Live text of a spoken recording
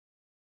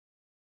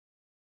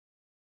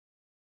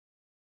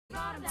2,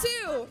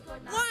 1,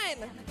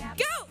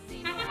 go!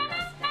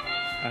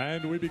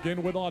 And we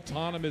begin with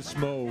autonomous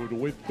mode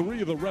with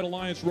 3 of the Red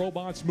Alliance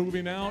robots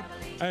moving out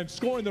and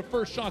scoring their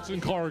first shots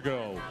in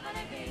cargo.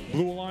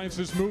 Blue Alliance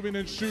is moving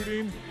and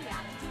shooting.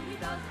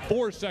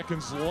 4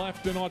 seconds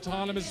left in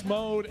autonomous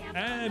mode,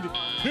 and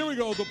here we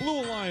go. The Blue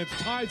Alliance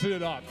ties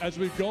it up as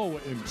we go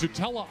into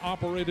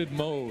teleoperated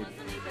mode.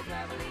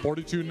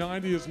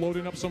 4290 is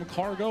loading up some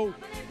cargo.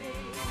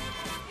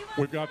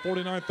 We've got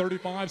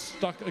 4935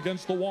 stuck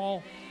against the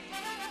wall.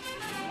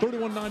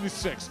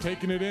 3196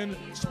 taking it in.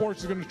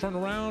 Sports is going to turn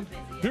around.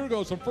 Here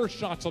goes some first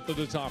shots up to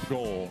the top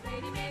goal.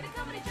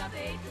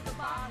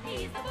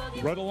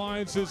 Red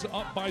Alliance is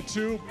up by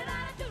 2.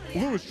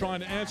 Blue is trying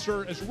to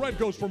answer as Red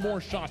goes for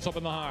more shots up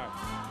in the high.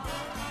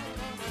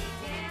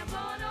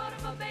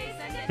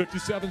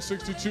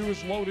 5762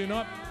 is loading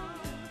up.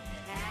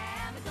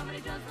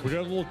 We got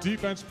a little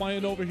defense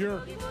playing over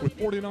here with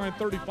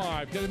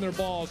 4935 getting their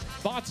balls.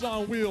 Bots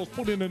on wheels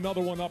putting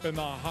another one up in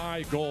the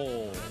high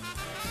goal.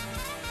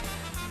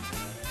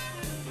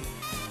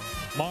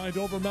 Mind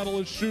over Metal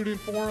is shooting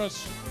for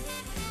us.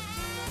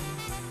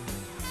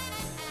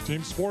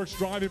 Team Sports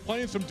driving,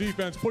 playing some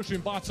defense, pushing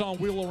Bots on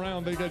wheel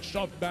around. They get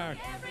shoved back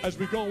as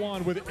we go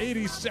on with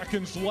 80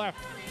 seconds left.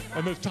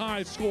 And the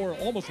tie score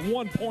almost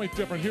 1 point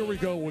different. Here we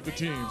go with the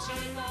teams.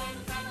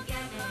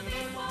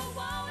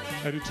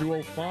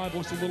 8205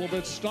 looks a little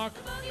bit stuck.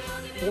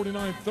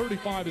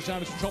 4935 is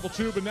having some trouble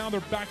too, but now they're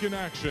back in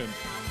action.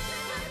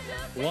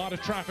 A lot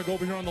of traffic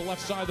over here on the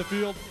left side of the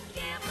field.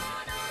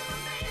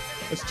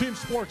 As Team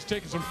Sports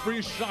taking some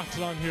free shots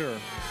on here.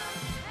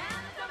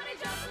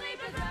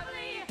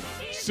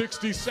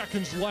 60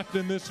 seconds left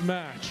in this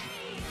match.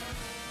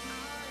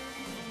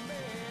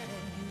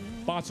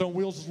 Bots on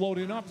Wheels is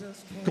loading up,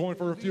 going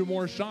for a few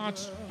more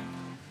shots.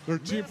 Their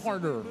team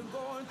partner,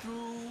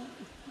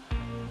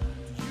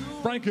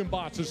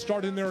 Frankenbots, is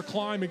starting their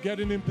climb and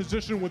getting in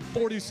position with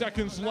 40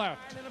 seconds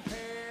left.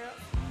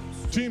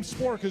 Team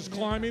Spork is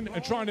climbing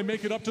and trying to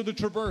make it up to the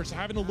traverse,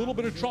 having a little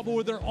bit of trouble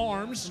with their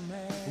arms.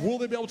 Will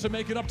they be able to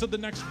make it up to the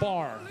next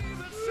bar?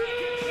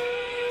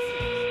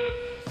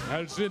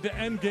 Heads into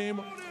end game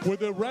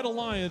with the Red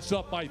Alliance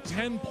up by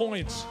 10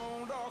 points.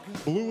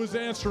 Blue is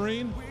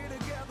answering.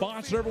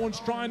 Bots, everyone's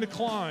trying to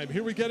climb.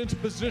 Here we get into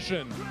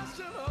position.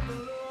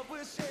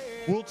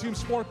 Will Team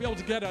Sport be able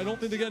to get it? I don't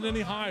think they're getting any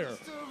higher.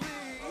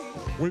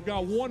 We've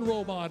got 1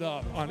 robot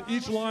up on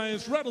each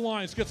alliance. Red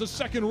Alliance gets a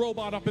second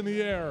robot up in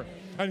the air.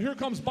 And here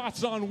comes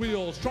Bots on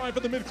Wheels, trying for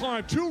the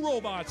mid-climb. 2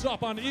 robots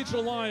up on each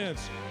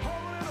alliance.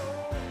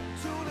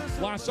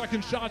 Last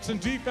second shots in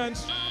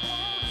defense.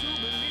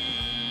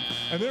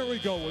 And there we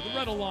go with the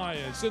Red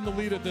Alliance in the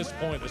lead at this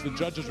point as the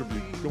judges are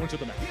going to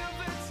the match.